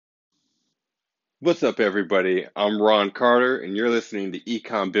What's up, everybody? I'm Ron Carter, and you're listening to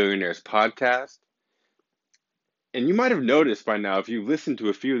Ecom Billionaires Podcast. And you might have noticed by now, if you've listened to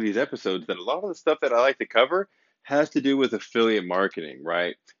a few of these episodes, that a lot of the stuff that I like to cover has to do with affiliate marketing,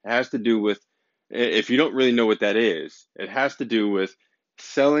 right? It has to do with, if you don't really know what that is, it has to do with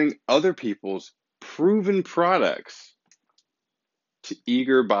selling other people's proven products to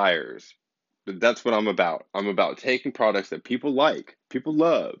eager buyers. But that's what I'm about. I'm about taking products that people like, people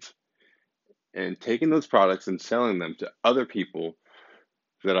love, and taking those products and selling them to other people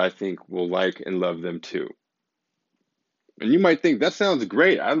that I think will like and love them too. And you might think that sounds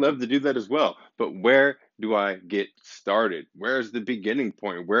great. I'd love to do that as well. But where do I get started? Where's the beginning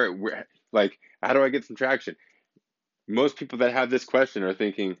point? Like, how do I get some traction? Most people that have this question are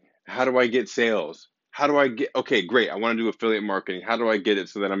thinking, how do I get sales? How do I get, okay, great. I want to do affiliate marketing. How do I get it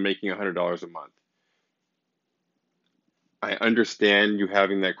so that I'm making $100 a month? I understand you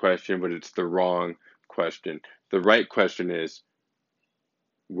having that question, but it's the wrong question. The right question is,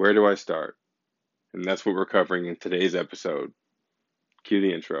 where do I start? And that's what we're covering in today's episode. Cue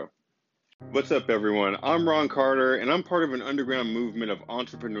the intro. What's up, everyone? I'm Ron Carter, and I'm part of an underground movement of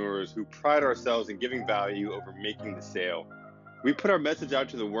entrepreneurs who pride ourselves in giving value over making the sale. We put our message out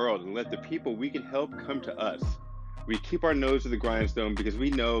to the world and let the people we can help come to us. We keep our nose to the grindstone because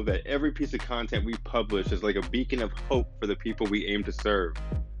we know that every piece of content we publish is like a beacon of hope for the people we aim to serve.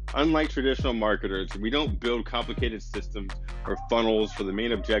 Unlike traditional marketers, we don't build complicated systems or funnels for the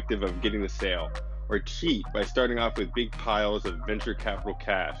main objective of getting the sale, or cheat by starting off with big piles of venture capital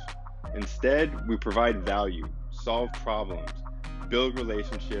cash. Instead, we provide value, solve problems, build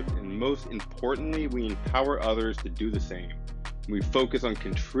relationships, and most importantly, we empower others to do the same. We focus on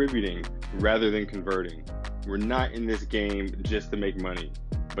contributing rather than converting. We're not in this game just to make money,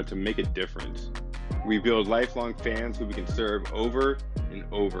 but to make a difference. We build lifelong fans who we can serve over and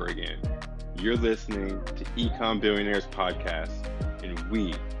over again. You're listening to Ecom Billionaires Podcast, and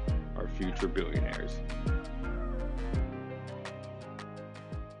we are future billionaires.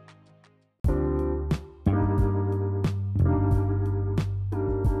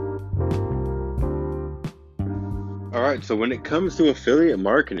 All right, so when it comes to affiliate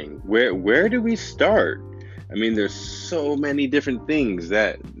marketing, where do we start? I mean, there's so many different things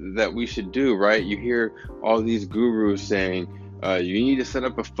that we should do, right? You hear all these gurus saying, you need to set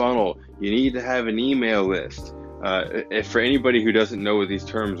up a funnel, you need to have an email list. If for anybody who doesn't know what these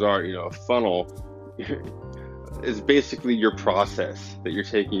terms are, a funnel is basically your process that you're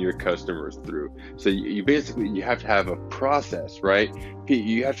taking your customers through. So you basically, you have to have a process, right?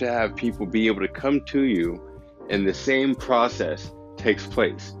 You have to have people be able to come to you, and the same process takes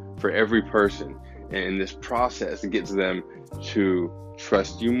place for every person. And this process, it gets them to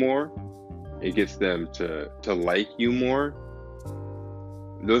trust you more. It gets them to like you more.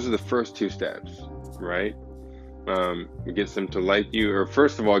 Those are the first two steps, right? It gets them to like you, or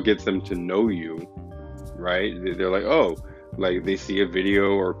first of all, it gets them to know you, right? They're like, oh, like they see a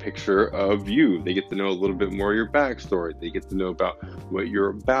video or a picture of you. They get to know a little bit more of your backstory. They get to know about what you're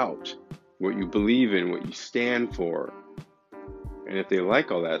about, what you believe in, what you stand for. And if they like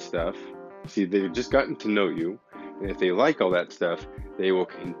all that stuff, see, they've just gotten to know you. And if they like all that stuff, they will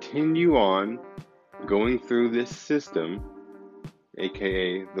continue on going through this system,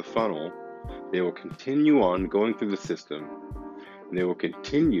 aka the funnel. They will continue on going through the system, and they will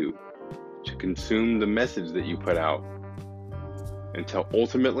continue to consume the message that you put out until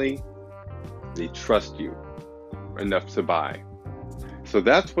ultimately they trust you enough to buy. So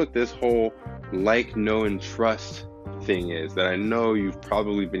that's what this whole like, know, and trust thing is that I know you've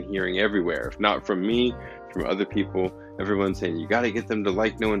probably been hearing everywhere. If not from me, from other people, everyone's saying you got to get them to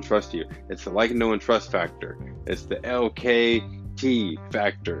like, know, and trust you. It's the like, know, and trust factor. It's the LKT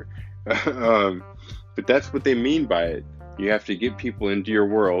factor. But that's what they mean by it. You have to get people into your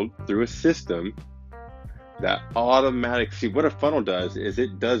world through a system that see, what a funnel does is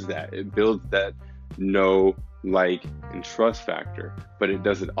it does that. It builds that know, like, and trust factor, but it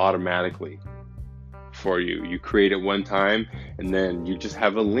does it automatically for you. You create it one time, and then you just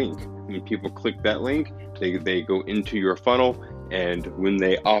have a link. When people click that link, they go into your funnel, and when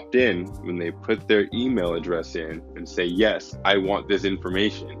they opt in, when they put their email address in and say, yes, I want this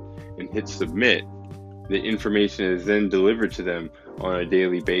information, and hit submit, the information is then delivered to them on a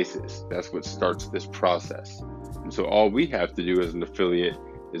daily basis. That's what starts this process. And so all we have to do as an affiliate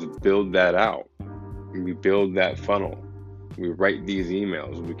is build that out. And we build that funnel. We write these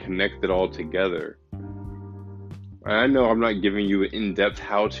emails. We connect it all together. I know I'm not giving you in-depth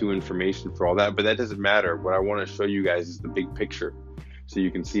how-to information for all that, but that doesn't matter. What I want to show you guys is the big picture so you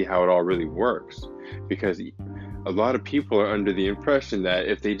can see how it all really works. Because a lot of people are under the impression that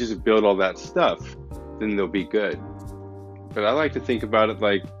if they just build all that stuff, then they'll be good. But I like to think about it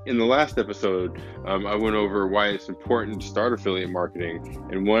like in the last episode, I went over why it's important to start affiliate marketing.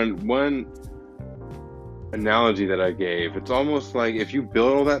 And one analogy that I gave, it's almost like if you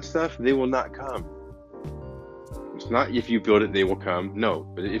build all that stuff, they will not come. It's not if you build it, they will come. No,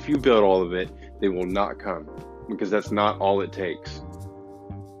 but if you build all of it, they will not come, because that's not all it takes.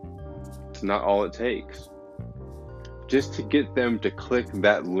 It's not all it takes. Just to get them to click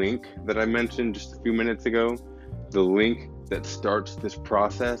that link that I mentioned just a few minutes ago, the link that starts this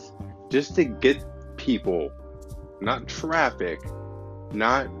process, just to get people, not traffic,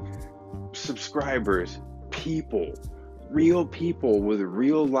 not subscribers, people, real people with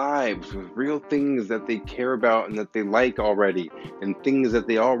real lives, with real things that they care about and that they like already, and things that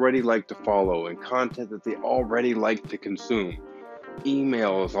they already like to follow, and content that they already like to consume.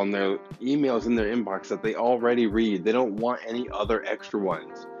 Emails in their inbox that they already read. They don't want any other extra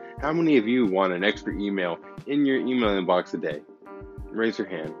ones. How many of you want an extra email in your email inbox a day? Raise your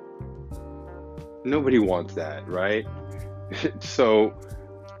hand. Nobody wants that, right? So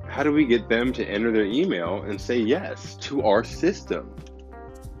how do we get them to enter their email and say yes to our system?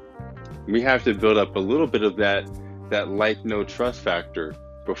 We have to build up a little bit of that like, no trust factor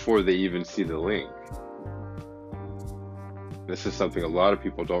before they even see the link. This is something a lot of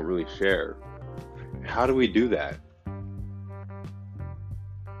people don't really share. How do we do that?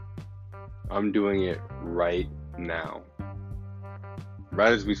 I'm doing it right now,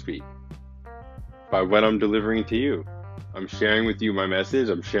 right as we speak, by what I'm delivering to you. I'm sharing with you my message.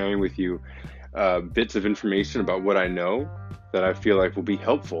 I'm sharing with you bits of information about what I know that I feel like will be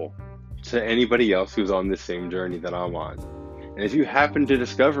helpful to anybody else who's on this same journey that I'm on. And if you happen to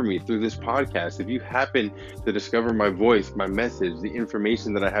discover me through this podcast, if you happen to discover my voice, my message, the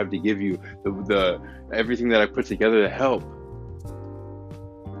information that I have to give you, the everything that I put together to help,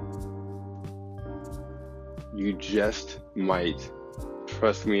 you just might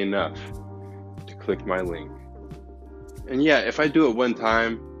trust me enough to click my link. And yeah, if I do it one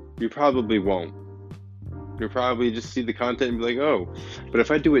time, you probably won't. You'll probably just see the content and be like, oh. But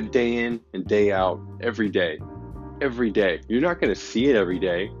if I do it day in and day out, every day, you're not going to see it every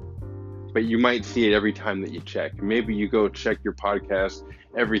day, but you might see it every time that you check. Maybe you go check your podcast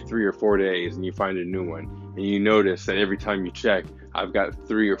every 3 or 4 days and you find a new one. And you notice that every time you check, I've got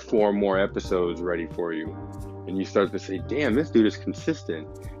 3 or 4 more episodes ready for you. And you start to say, damn, this dude is consistent.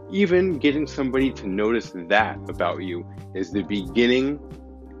 Even getting somebody to notice that about you is the beginning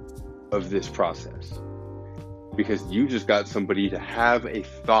of this process. Because you just got somebody to have a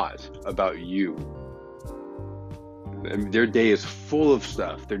thought about you. And their day is full of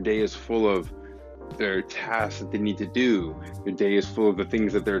stuff. Their day is full of their tasks that they need to do. Their day is full of the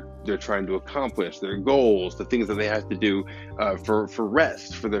things that they're trying to accomplish, their goals, the things that they have to do for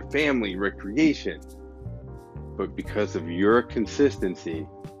rest, for their family, recreation. But because of your consistency,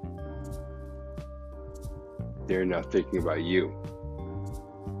 they're not thinking about you.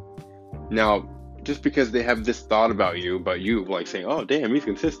 Now, just because they have this thought about you, like saying, oh, damn, he's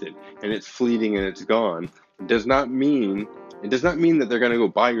consistent, and it's fleeting and it's gone, does not mean that they're going to go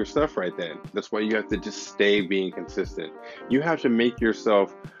buy your stuff right then. That's why you have to just stay being consistent. You have to make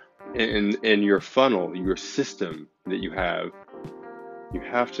yourself in your funnel, your system that you have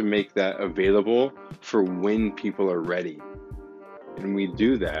to make that available for when people are ready. And we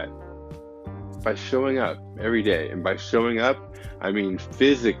do that by showing up every day. And by showing up, I mean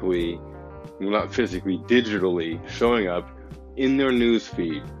physically, well, not physically, digitally showing up in their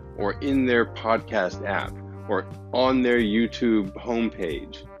newsfeed or in their podcast app or on their YouTube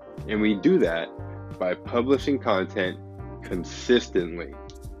homepage. And we do that by publishing content consistently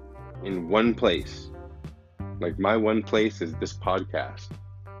in one place. Like my one place is this podcast.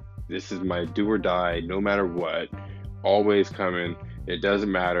 This is my do or die, no matter what, always coming. It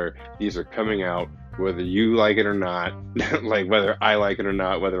doesn't matter. These are coming out whether you like it or not, like whether I like it or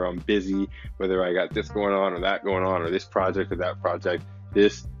not, whether I'm busy, whether I got this going on or that going on, or this project or that project.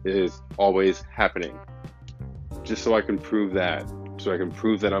 This is always happening. Just so I can prove that. So I can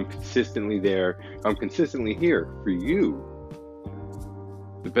prove that I'm consistently there. I'm consistently here for you.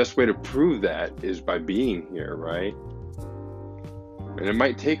 The best way to prove that is by being here, right? And it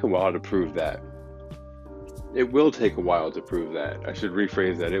might take a while to prove that. It will take a while to prove that. I should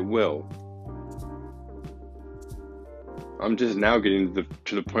rephrase that. It will. I'm just now getting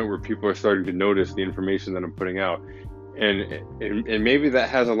to the point where people are starting to notice the information that I'm putting out. And maybe that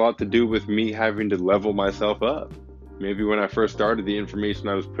has a lot to do with me having to level myself up. Maybe when I first started, the information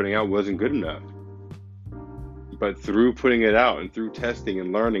I was putting out wasn't good enough. But through putting it out and through testing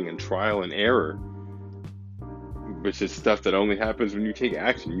and learning and trial and error, which is stuff that only happens when you take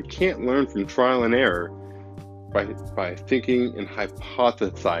action. You can't learn from trial and error by thinking and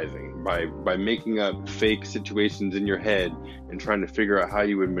hypothesizing, by making up fake situations in your head and trying to figure out how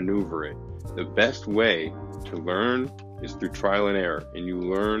you would maneuver it. The best way to learn is through trial and error, and you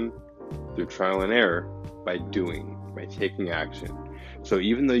learn through trial and error by doing, by taking action. So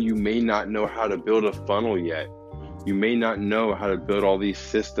even though you may not know how to build a funnel yet, you may not know how to build all these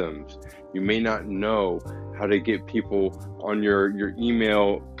systems, you may not know how to get people on your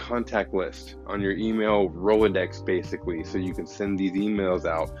email contact list, on your email Rolodex, basically, so you can send these emails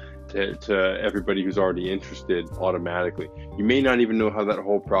out to everybody who's already interested automatically. You may not even know how that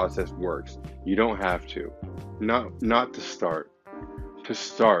whole process works. You don't have to. Not to start. To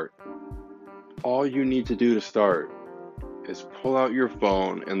start, all you need to do to start is pull out your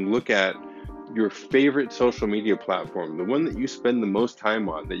phone and look at your favorite social media platform, the one that you spend the most time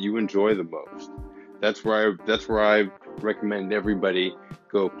on, that you enjoy the most. That's where I recommend everybody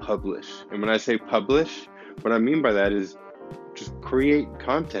go publish. And when I say publish, what I mean by that is just create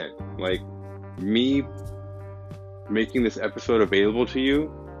content. Like me making this episode available to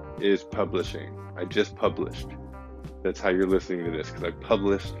you is publishing. I just published. That's how you're listening to this, because I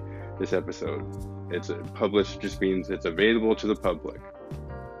published this episode. Published just means it's available to the public.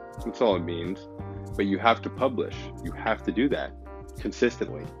 That's all it means. But you have to publish. You have to do that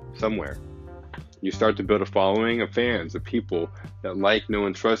consistently somewhere. You start to build a following of fans, of people that like, know,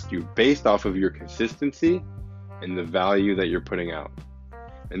 and trust you based off of your consistency and the value that you're putting out.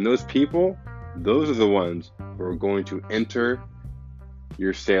 And those people, those are the ones who are going to enter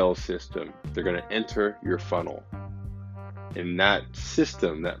your sales system. They're going to enter your funnel. And that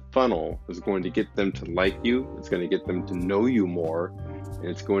system, that funnel, is going to get them to like you. It's going to get them to know you more. And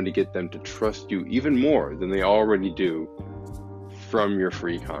it's going to get them to trust you even more than they already do from your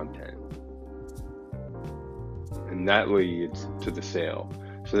free content. And that leads to the sale.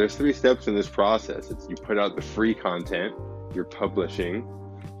 So there's 3 steps in this process. It's you put out the free content, you're publishing,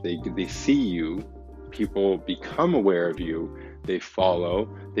 they see you, people become aware of you, they follow.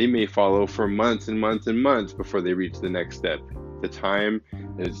 They may follow for months and months and months before they reach the next step. The time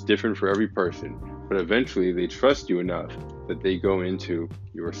is different for every person, but eventually they trust you enough that they go into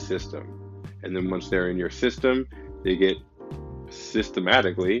your system. And then once they're in your system, they get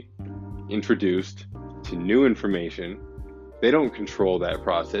systematically introduced to new information. They don't control that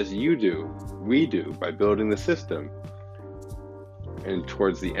process. You do. We do, by building the system. And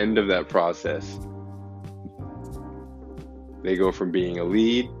towards the end of that process, they go from being a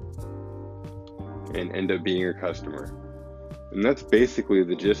lead and end up being a customer. And that's basically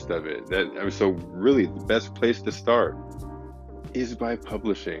the gist of it. So really the best place to start is by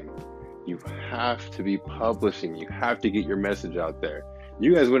publishing. You have to be publishing. You have to get your message out there.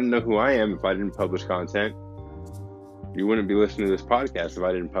 You guys wouldn't know who I am if I didn't publish content. You wouldn't be listening to this podcast if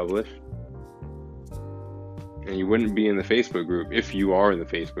I didn't publish. And you wouldn't be in the Facebook group, if you are in the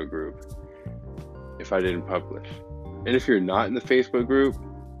Facebook group, if I didn't publish. And if you're not in the Facebook group,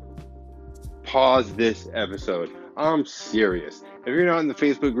 pause this episode. I'm serious. If you're not in the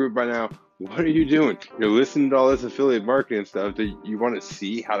Facebook group by now, what are you doing? You're listening to all this affiliate marketing stuff. Do you want to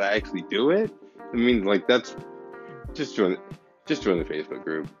see how to actually do it? I mean, like, that's just join the Facebook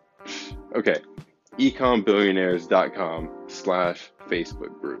group. Okay,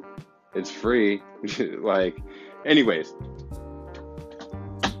 ecombillionaires.com/Facebook group. It's free. Anyways,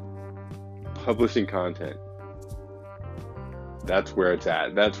 publishing content. That's where it's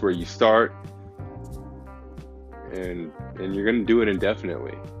at. That's where you start. And you're going to do it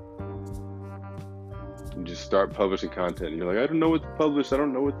indefinitely. You just start publishing content. And you're like, I don't know what to publish. I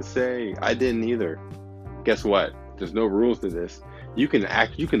don't know what to say. I didn't either. Guess what? There's no rules to this. You can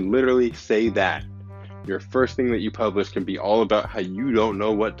literally say that. Your first thing that you publish can be all about how you don't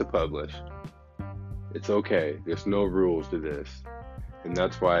know what to publish. It's okay. There's no rules to this. And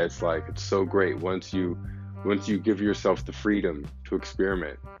that's why it's so great once you give yourself the freedom to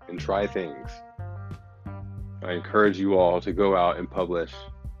experiment and try things. I encourage you all to go out and publish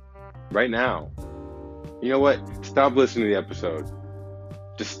right now. You know what? Stop listening to the episode.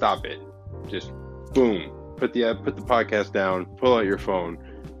 Just stop it. Just boom. Put the podcast down. Pull out your phone.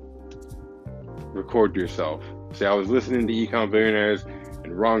 Record yourself. Say, I was listening to Ecom Billionaires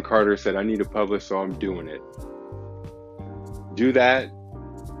and Ron Carter said I need to publish, so I'm doing it. Do that.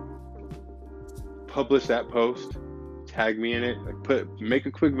 Publish that post. Tag me in it. Make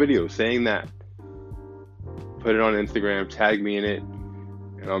a quick video saying that. Put it on Instagram, tag me in it,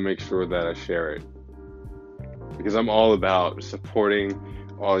 and I'll make sure that I share it. Because I'm all about supporting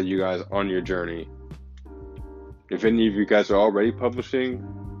all of you guys on your journey. If any of you guys are already publishing,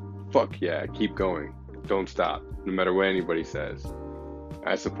 fuck yeah, keep going. Don't stop, no matter what anybody says.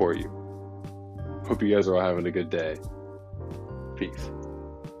 I support you. Hope you guys are all having a good day. Peace.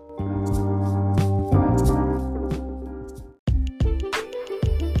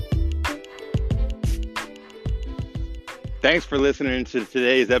 Thanks for listening to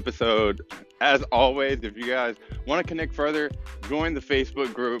today's episode. As always, if you guys want to connect further, join the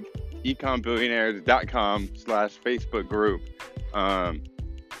Facebook group, ecombillionaires.com/Facebook group.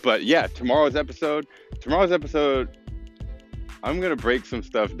 But yeah, tomorrow's episode, I'm going to break some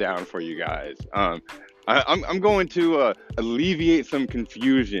stuff down for you guys. I'm going to alleviate some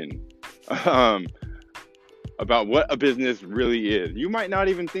confusion about what a business really is. You might not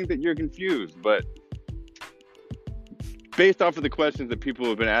even think that you're confused, but based off of the questions that people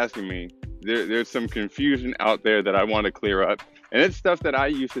have been asking me, there's some confusion out there that I want to clear up. And it's stuff that I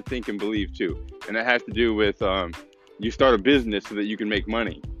used to think and believe too. And it has to do with you start a business so that you can make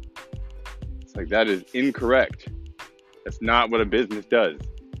money. It's like, that is incorrect. That's not what a business does.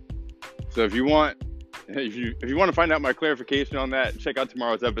 So if you want to find out my clarification on that, check out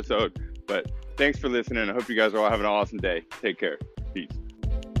tomorrow's episode. But thanks for listening. I hope you guys are all having an awesome day. Take care.